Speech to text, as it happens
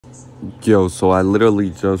Yo, so I literally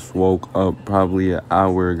just woke up probably an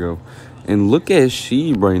hour ago. And look at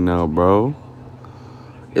Shiba right now, bro.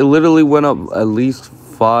 It literally went up at least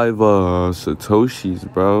 5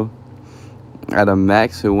 Satoshis, bro. At a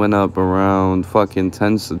max, it went up around fucking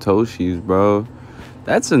 10 Satoshis, bro.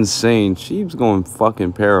 That's insane. Shiba's going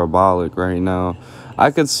fucking parabolic right now. I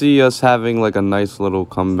could see us having like a nice little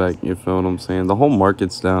comeback, you feel what I'm saying? The whole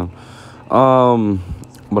market's down.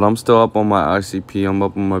 But I'm still up on my ICP, I'm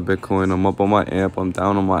up on my Bitcoin, I'm up on my AMP, I'm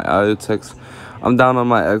down on my IOTX, I'm down on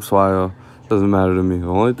my XYO. Doesn't matter to me. The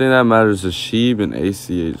only thing that matters is Shiba and ACH.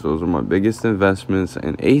 Those are my biggest investments,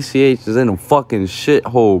 and ACH is in a fucking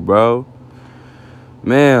shithole, bro.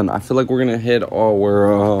 Man, I feel like we're gonna hit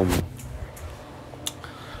our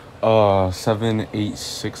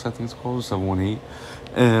 786, I think it's called 718.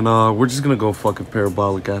 And we're just gonna go fucking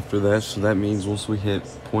parabolic after that. So that means once we hit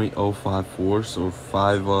 0.054, so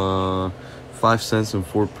 5 cents and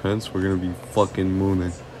 4 pence, we're gonna be fucking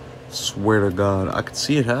mooning. Swear to God, I could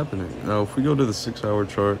see it happening. Now, if we go to the 6-hour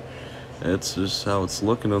chart, that's just how it's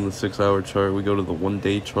looking on the 6-hour chart. We go to the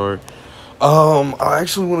 1-day chart. I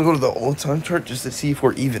actually want to go to the all-time chart just to see if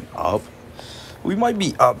we're even up. We might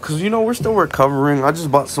be up because, you know, we're still recovering. I just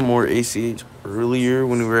bought some more ACH earlier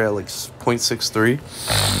when we were at like 0.63.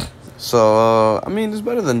 So, I mean, it's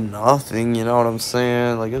better than nothing, you know what I'm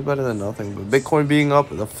saying? Like, it's better than nothing. But Bitcoin being up,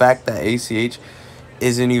 the fact that ACH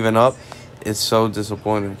isn't even up, it's so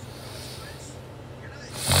disappointing.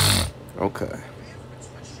 Okay.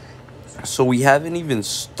 So, we haven't even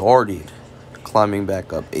started climbing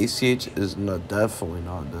back up. ACH is definitely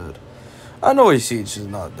not dead. I know ACH is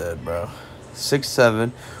not dead, bro.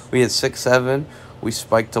 6.7. We had 6.7. We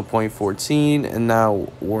spiked to 0.14, and now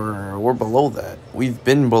we're below that. We've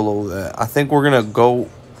been below that. I think we're gonna go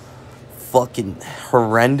fucking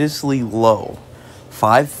horrendously low,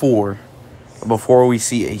 5.4, before we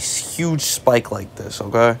see a huge spike like this.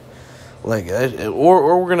 Okay, like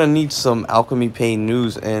or we're gonna need some Alchemy Pay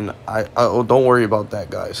news, and oh, don't worry about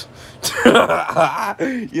that, guys.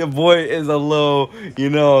 Your boy is a little,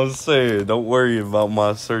 you know what I'm saying? Don't worry about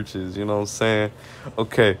my searches, you know what I'm saying?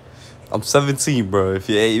 Okay, I'm 17, bro. If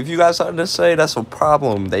you got something to say, that's a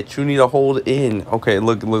problem that you need to hold in. Okay,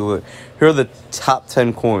 look. Here are the top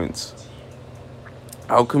 10 coins.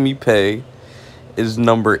 Alchemy Pay is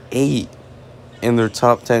number 8 in their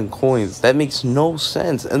top 10 coins. That makes no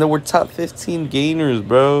sense. And then we're top 15 gainers,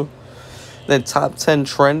 bro. Then top 10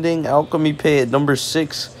 trending, Alchemy Pay at number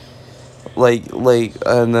 6.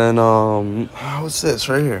 And then what's this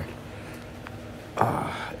right here?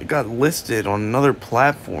 It got listed on another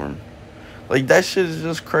platform. Like, that shit is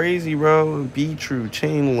just crazy, bro. B-True,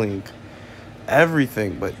 Chainlink,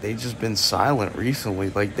 everything. But they just been silent recently.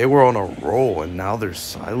 Like, they were on a roll, and now they're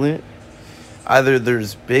silent. Either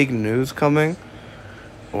there's big news coming,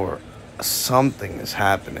 or something is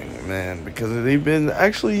happening, man. Because they've been...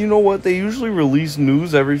 Actually, you know what? They usually release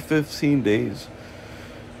news every 15 days.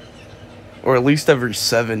 Or at least every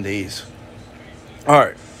 7 days.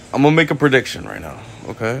 Alright, I'm gonna make a prediction right now.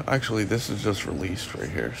 Okay, actually, this is just released right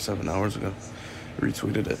here 7 hours ago.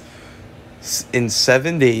 Retweeted it. In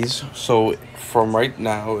 7 days, so from right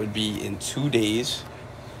now, it would be in 2 days.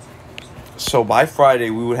 So by Friday,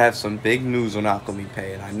 we would have some big news on Alchemy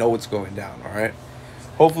Pay, and I know it's going down, alright?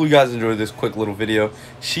 Hopefully, you guys enjoyed this quick little video.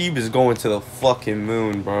 Shiba is going to the fucking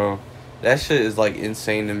moon, bro. That shit is, like,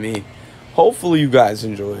 insane to me. Hopefully you guys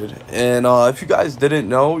enjoyed, and if you guys didn't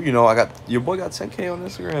know, you know, your boy got 10K on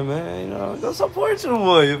Instagram, man. You know, go support your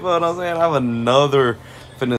boy. You know what I'm saying? I have another